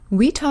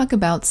We talk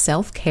about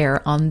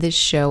self-care on this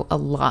show a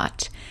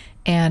lot,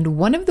 and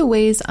one of the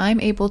ways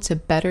I'm able to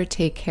better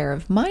take care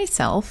of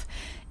myself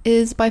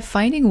is by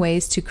finding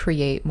ways to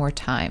create more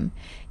time,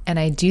 and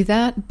I do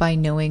that by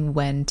knowing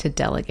when to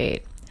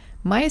delegate.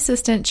 My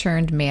assistant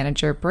turned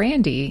manager,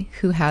 Brandy,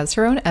 who has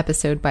her own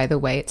episode, by the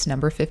way, it's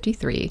number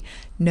 53,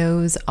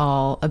 knows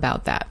all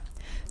about that.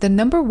 The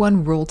number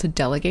one rule to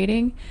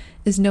delegating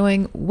is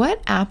knowing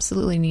what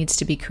absolutely needs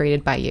to be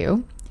created by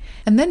you,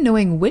 and then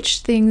knowing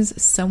which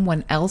things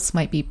someone else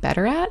might be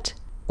better at,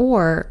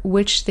 or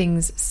which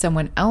things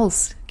someone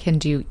else can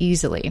do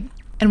easily.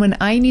 And when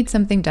I need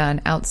something done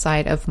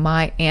outside of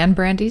my and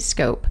Brandy's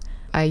scope,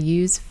 I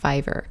use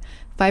Fiverr.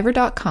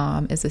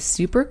 Fiverr.com is a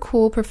super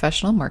cool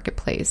professional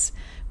marketplace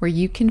where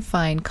you can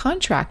find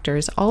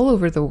contractors all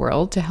over the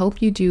world to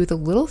help you do the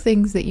little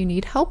things that you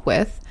need help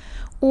with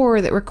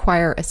or that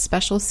require a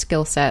special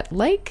skill set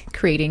like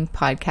creating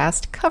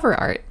podcast cover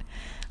art.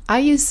 I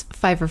use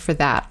Fiverr for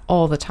that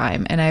all the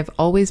time, and I've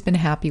always been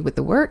happy with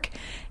the work.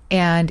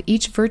 And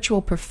each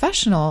virtual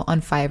professional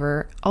on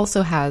Fiverr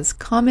also has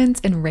comments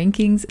and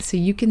rankings so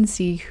you can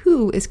see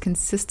who is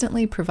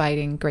consistently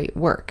providing great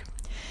work.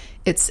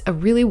 It's a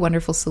really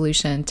wonderful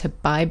solution to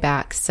buy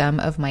back some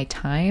of my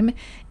time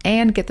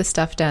and get the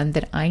stuff done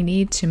that I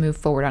need to move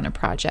forward on a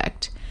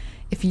project.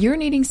 If you're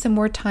needing some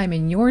more time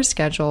in your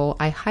schedule,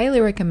 I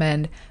highly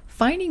recommend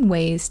finding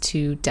ways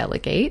to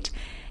delegate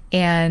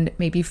and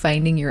maybe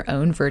finding your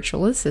own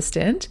virtual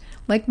assistant,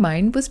 like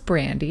mine was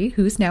Brandy,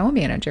 who's now a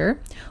manager,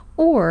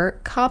 or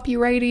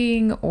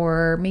copywriting,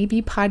 or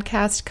maybe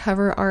podcast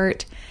cover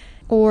art,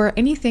 or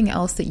anything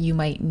else that you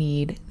might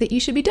need that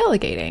you should be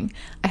delegating.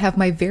 I have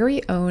my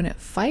very own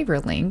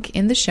Fiverr link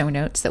in the show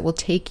notes that will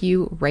take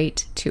you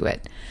right to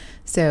it.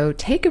 So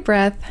take a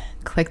breath,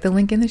 click the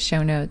link in the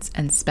show notes,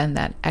 and spend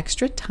that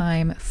extra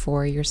time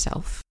for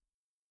yourself.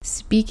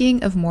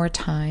 Speaking of more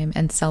time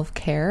and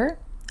self-care,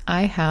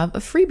 I have a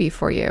freebie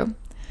for you.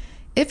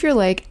 If you're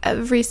like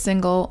every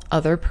single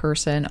other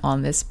person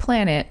on this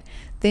planet,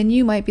 then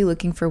you might be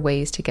looking for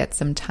ways to get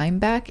some time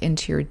back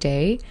into your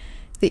day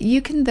that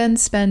you can then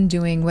spend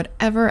doing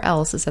whatever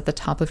else is at the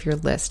top of your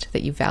list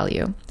that you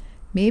value.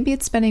 Maybe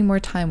it's spending more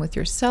time with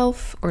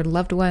yourself or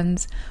loved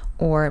ones,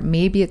 or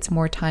maybe it's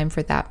more time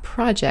for that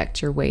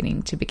project you're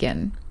waiting to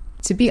begin.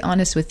 To be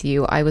honest with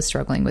you, I was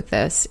struggling with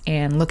this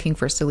and looking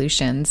for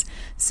solutions.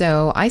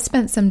 So I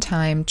spent some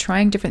time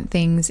trying different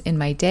things in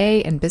my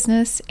day and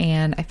business,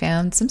 and I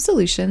found some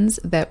solutions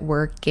that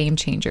were game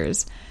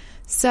changers.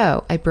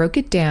 So I broke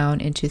it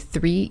down into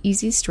 3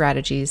 easy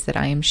strategies that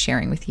I am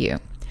sharing with you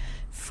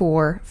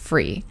for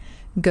free.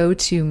 Go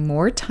to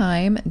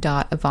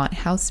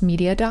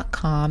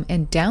moretime.avanthousemedia.com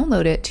and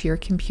download it to your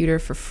computer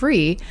for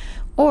free,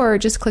 or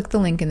just click the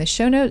link in the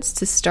show notes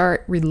to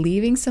start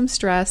relieving some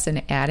stress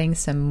and adding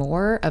some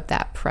more of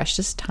that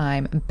precious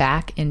time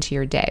back into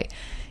your day.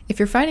 If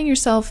you're finding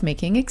yourself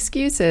making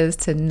excuses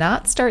to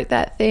not start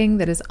that thing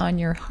that is on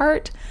your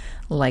heart,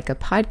 like a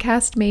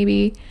podcast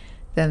maybe,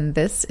 then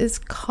this is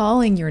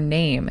calling your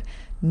name.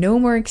 No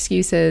more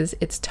excuses.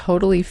 It's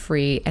totally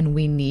free, and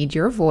we need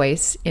your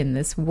voice in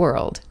this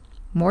world.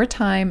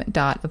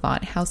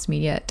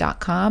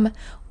 moretime.avanthousemedia.com,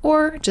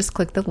 or just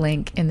click the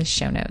link in the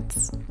show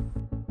notes.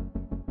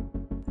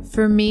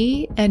 For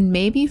me, and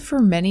maybe for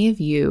many of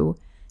you,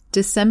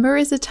 December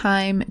is a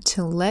time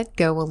to let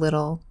go a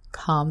little,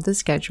 calm the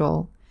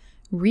schedule,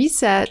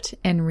 reset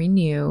and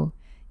renew,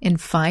 and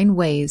find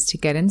ways to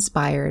get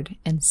inspired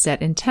and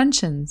set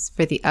intentions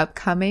for the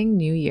upcoming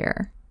new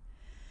year.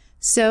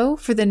 So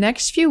for the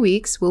next few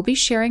weeks, we'll be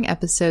sharing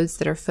episodes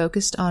that are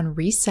focused on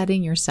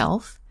resetting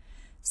yourself,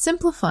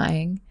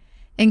 simplifying,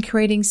 and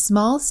creating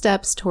small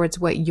steps towards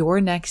what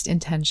your next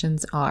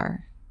intentions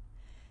are.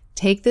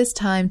 Take this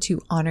time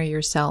to honor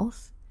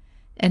yourself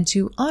and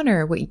to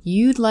honor what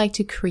you'd like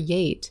to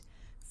create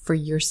for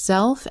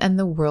yourself and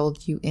the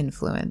world you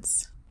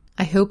influence.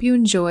 I hope you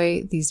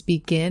enjoy these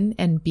Begin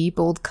and Be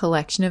Bold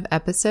collection of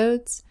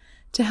episodes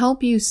to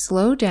help you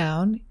slow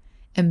down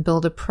and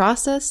build a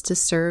process to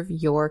serve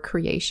your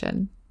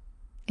creation.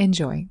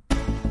 Enjoy.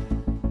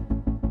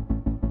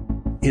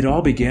 It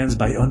all begins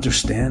by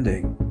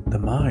understanding the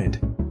mind.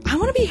 I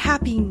want to be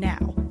happy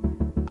now.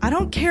 I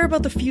don't care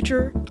about the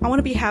future. I want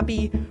to be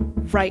happy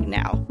right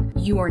now.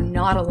 You are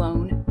not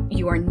alone.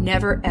 You are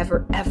never,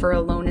 ever, ever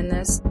alone in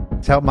this.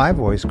 It's helped my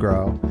voice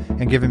grow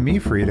and given me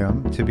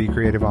freedom to be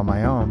creative on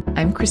my own.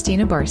 I'm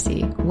Christina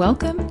Barcy.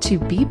 Welcome to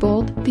Be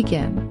Bold,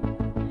 Begin,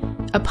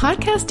 a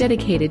podcast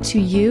dedicated to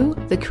you,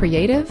 the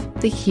creative,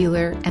 the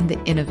healer, and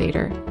the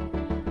innovator.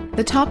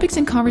 The topics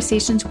and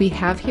conversations we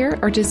have here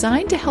are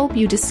designed to help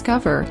you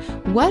discover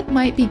what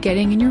might be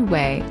getting in your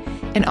way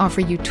and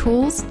offer you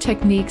tools,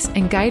 techniques,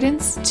 and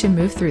guidance to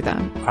move through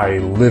them. I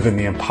live in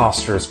the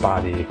imposter's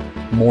body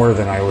more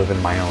than I live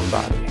in my own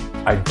body.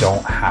 I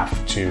don't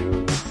have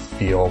to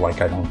feel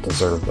like I don't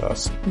deserve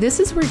this.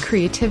 This is where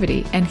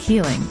creativity and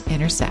healing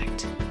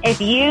intersect. If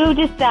you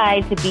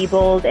decide to be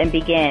bold and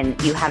begin,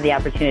 you have the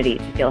opportunity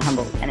to feel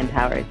humbled and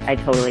empowered. I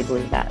totally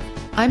believe that.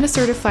 I'm a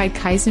certified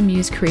Kaizen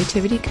Muse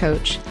creativity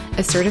coach,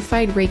 a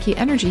certified Reiki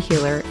energy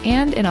healer,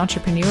 and an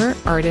entrepreneur,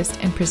 artist,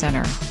 and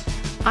presenter.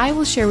 I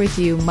will share with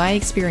you my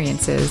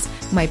experiences,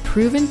 my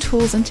proven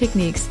tools and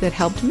techniques that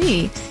helped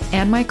me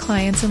and my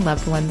clients and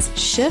loved ones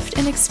shift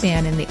and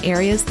expand in the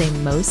areas they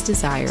most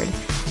desired.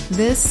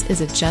 This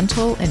is a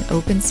gentle and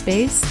open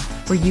space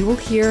where you will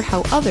hear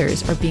how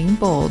others are being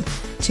bold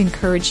to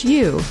encourage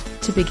you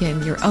to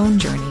begin your own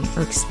journey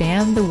or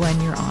expand the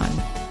one you're on.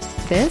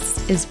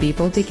 This is Be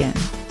Bold Begin.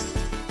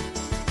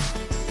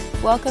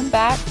 Welcome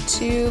back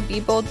to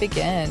Be Bold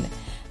Begin.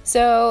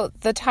 So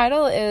the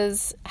title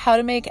is How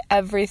to Make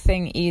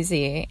Everything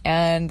Easy,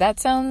 and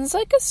that sounds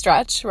like a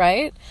stretch,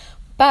 right?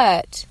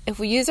 But if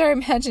we use our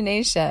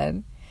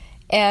imagination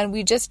and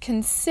we just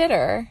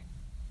consider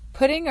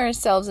putting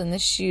ourselves in the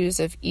shoes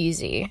of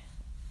easy,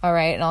 all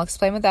right, and I'll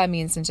explain what that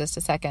means in just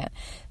a second,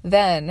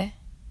 then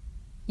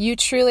you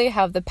truly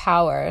have the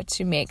power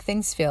to make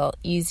things feel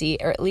easy,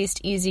 or at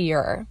least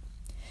easier.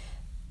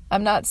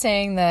 I'm not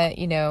saying that,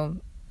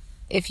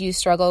 if you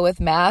struggle with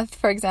math,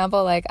 for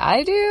example, like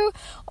I do,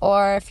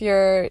 or if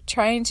you're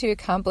trying to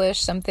accomplish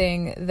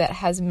something that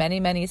has many,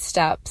 many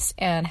steps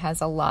and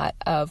has a lot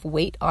of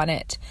weight on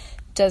it,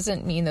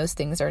 doesn't mean those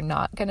things are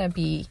not going to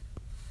be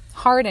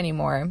hard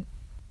anymore.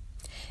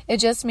 It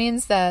just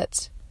means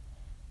that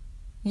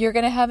you're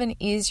going to have an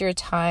easier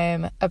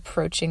time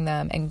approaching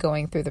them and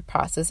going through the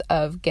process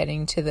of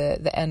getting to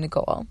the end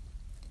goal.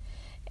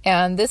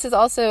 And this is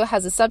also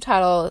has a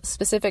subtitle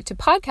specific to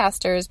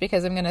podcasters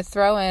because I'm going to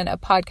throw in a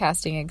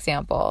podcasting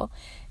example.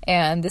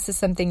 And this is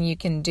something you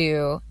can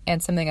do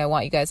and something I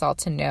want you guys all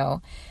to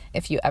know.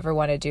 If you ever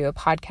want to do a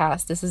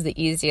podcast, this is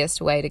the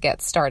easiest way to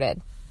get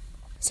started.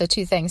 So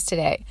 2 things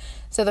today.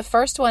 So the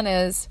first one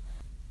is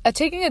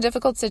taking a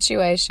difficult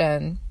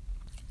situation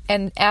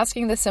and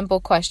asking the simple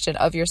question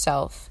of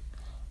yourself,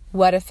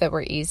 what if it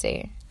were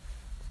easy?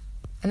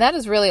 And that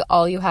is really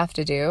all you have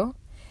to do.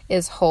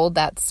 Is hold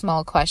that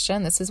small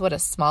question. This is what a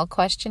small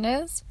question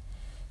is.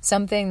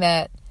 Something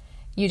that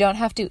you don't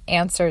have to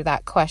answer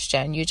that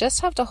question. You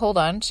just have to hold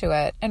on to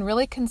it and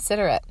really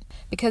consider it.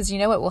 Because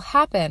what will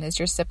happen is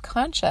your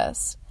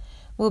subconscious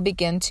will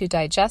begin to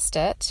digest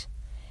it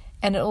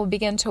and it will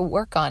begin to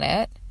work on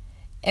it.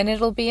 And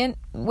it'll be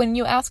when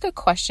you ask a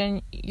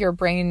question, your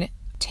brain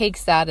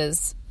takes that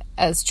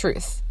as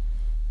truth.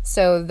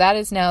 So that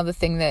is now the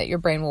thing that your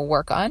brain will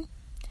work on.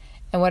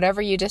 And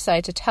whatever you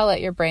decide to tell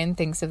it, your brain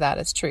thinks of that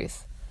as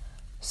truth.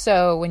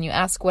 So when you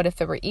ask what if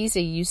it were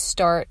easy, you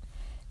start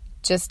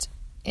just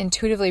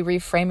intuitively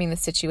reframing the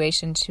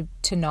situation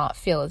to not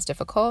feel as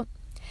difficult.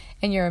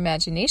 And your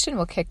imagination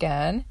will kick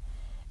in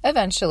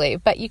eventually,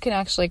 but you can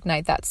actually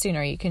ignite that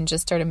sooner. You can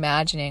just start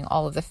imagining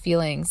all of the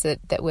feelings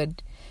that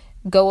would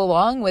go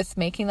along with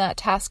making that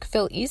task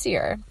feel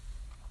easier.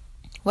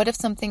 What if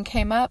something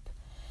came up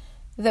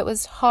that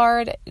was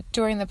hard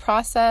during the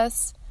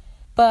process,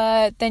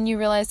 but then you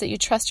realize that you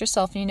trust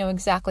yourself and you know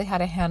exactly how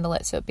to handle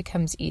it so it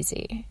becomes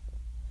easy?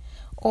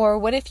 Or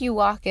what if you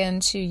walk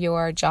into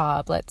your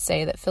job, let's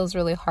say, that feels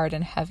really hard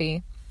and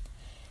heavy,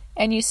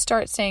 and you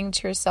start saying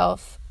to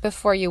yourself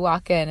before you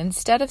walk in,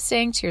 instead of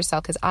saying to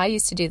yourself, because I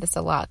used to do this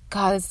a lot,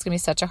 God, this is going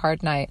to be such a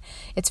hard night.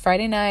 It's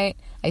Friday night.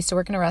 I used to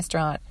work in a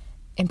restaurant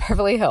in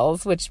Beverly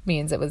Hills, which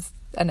means it was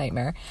a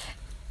nightmare.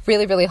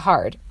 Really, really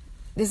hard.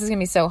 This is going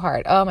to be so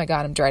hard. Oh my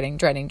God, I'm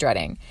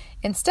dreading.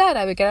 Instead,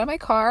 I would get out of my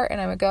car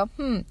and I would go,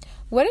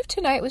 what if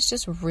tonight was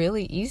just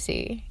really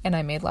easy and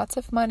I made lots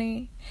of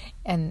money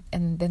and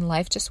then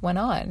life just went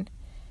on?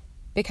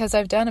 Because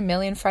I've done 1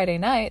 million Friday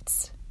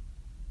nights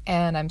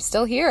and I'm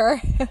still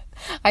here.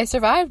 I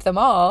survived them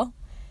all.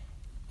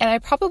 And I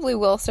probably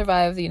will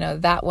survive,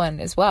 that one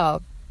as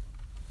well.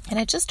 And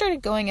I just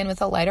started going in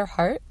with a lighter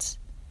heart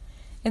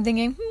and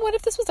thinking, what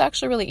if this was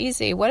actually really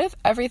easy? What if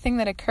everything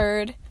that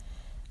occurred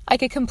I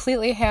could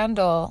completely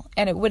handle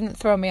and it wouldn't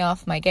throw me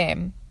off my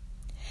game?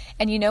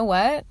 And you know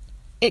what?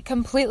 It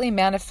completely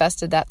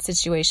manifested that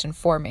situation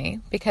for me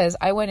because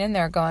I went in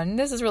there going,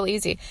 this is really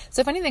easy.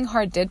 So if anything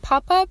hard did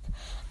pop up,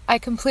 I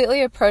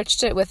completely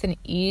approached it with an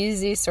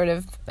easy sort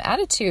of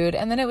attitude,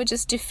 and then it would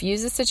just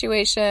diffuse the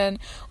situation,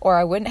 or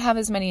I wouldn't have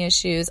as many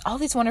issues. All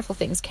these wonderful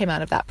things came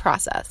out of that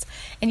process.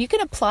 And you can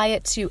apply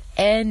it to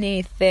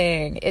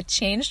anything. It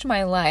changed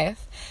my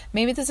life.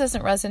 Maybe this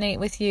doesn't resonate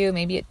with you.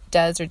 Maybe it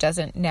does or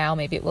doesn't now.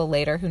 Maybe it will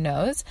later. Who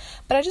knows?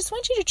 But I just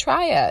want you to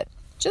try it.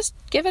 Just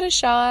give it a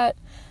shot.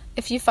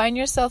 If you find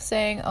yourself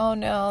saying, oh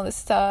no, this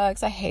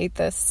sucks, I hate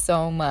this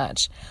so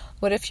much.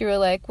 What if you were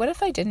like, what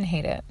if I didn't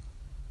hate it?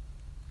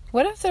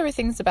 What if there were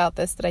things about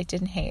this that I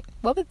didn't hate?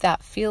 What would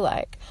that feel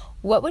like?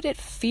 What would it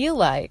feel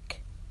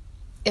like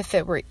if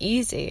it were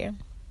easy?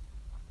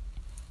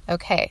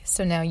 Okay,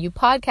 so now you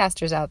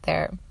podcasters out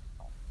there,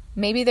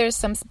 maybe there's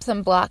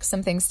some blocks,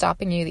 some things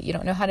stopping you that you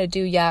don't know how to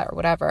do yet or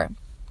whatever.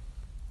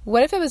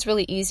 What if it was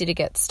really easy to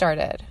get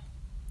started?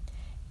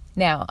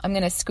 Now, I'm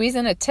going to squeeze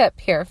in a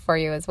tip here for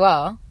you as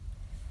well.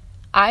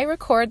 I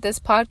record this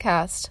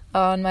podcast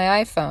on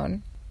my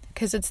iPhone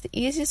because it's the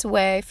easiest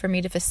way for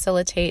me to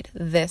facilitate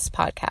this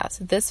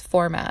podcast, this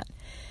format.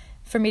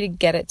 for me to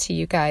get it to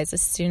you guys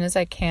as soon as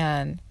I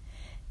can.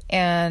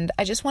 And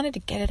I just wanted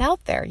to get it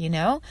out there,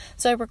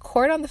 So I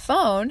record on the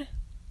phone.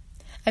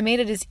 I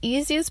made it as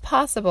easy as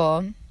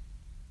possible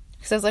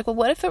because I was like, well,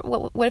 what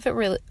if it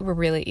really were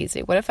really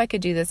easy? What if I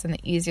could do this in the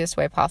easiest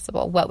way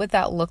possible? What would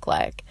that look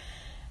like?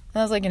 And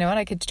I was like, you know what?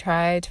 I could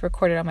try to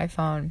record it on my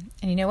phone.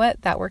 And you know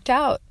what? That worked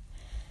out.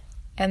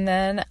 And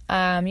then,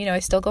 I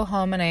still go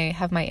home and I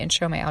have my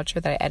intro, my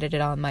outro that I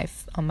edited on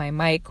my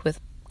mic with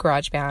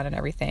GarageBand and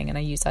everything. And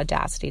I use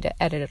Audacity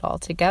to edit it all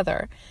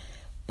together.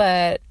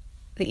 But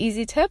the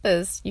easy tip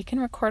is you can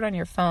record on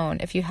your phone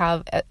if you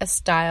have a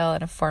style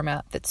and a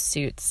format that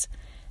suits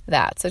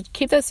that. So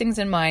keep those things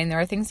in mind. There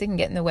are things that can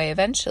get in the way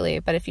eventually,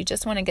 but if you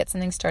just want to get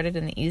something started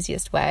in the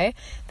easiest way,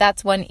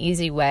 that's one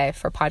easy way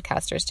for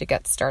podcasters to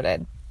get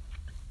started.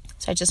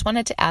 So I just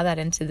wanted to add that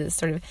into this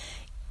sort of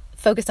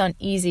focus on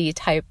easy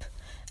type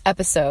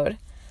episode.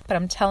 But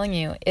I'm telling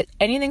you,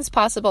 anything's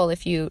possible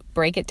if you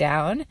break it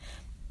down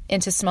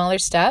into smaller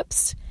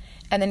steps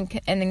and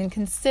then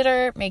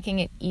consider making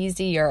it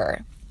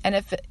easier. And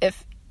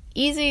if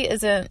easy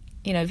isn't,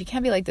 if you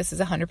can't be like, this is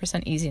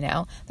 100% easy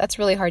now, that's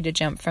really hard to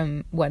jump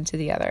from one to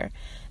the other.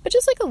 But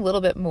just like a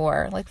little bit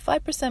more, like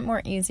 5%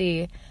 more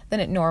easy than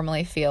it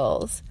normally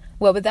feels.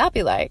 What would that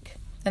be like?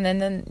 And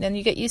then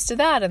you get used to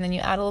that, and then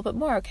you add a little bit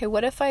more. Okay,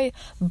 what if I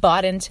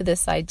bought into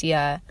this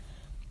idea,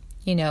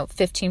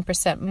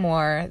 15%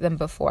 more than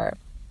before?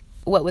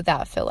 What would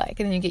that feel like?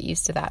 And then you get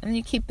used to that, and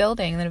you keep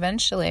building, and then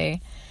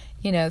eventually,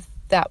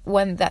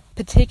 that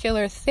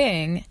particular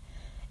thing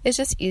is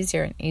just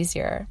easier and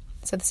easier.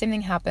 So the same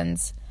thing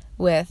happens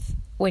with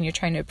when you're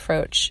trying to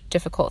approach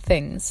difficult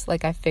things.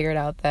 Like I figured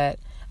out that,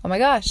 oh my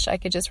gosh, I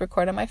could just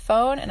record on my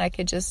phone and I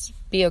could just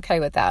be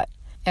okay with that.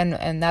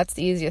 And that's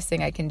the easiest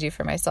thing I can do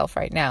for myself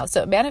right now.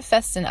 So it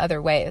manifests in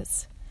other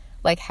ways,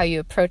 like how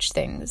you approach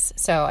things.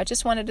 So I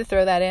just wanted to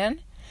throw that in.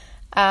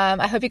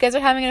 I hope you guys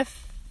are having a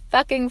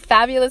fucking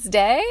fabulous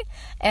day,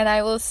 and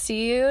I will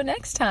see you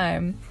next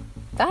time.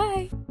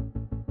 Bye.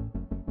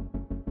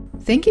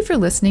 Thank you for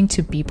listening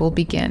to People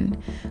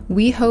Begin.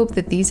 We hope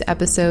that these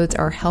episodes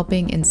are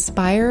helping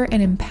inspire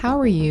and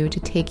empower you to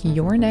take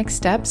your next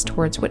steps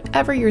towards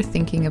whatever you're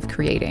thinking of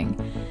creating.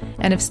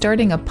 And if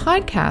starting a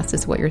podcast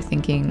is what you're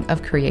thinking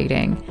of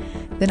creating,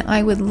 then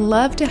I would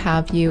love to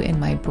have you in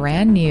my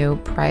brand new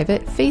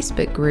private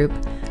Facebook group,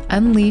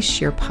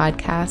 Unleash Your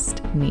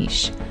Podcast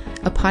Niche,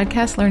 a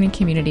podcast learning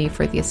community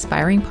for the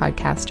aspiring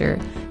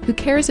podcaster who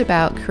cares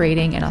about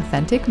creating an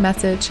authentic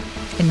message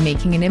and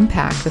making an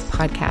impact with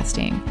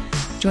podcasting.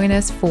 Join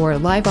us for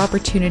live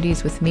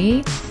opportunities with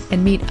me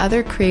and meet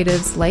other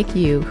creatives like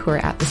you who are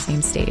at the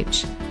same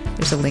stage.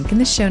 There's a link in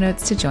the show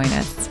notes to join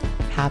us.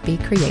 Happy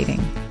creating.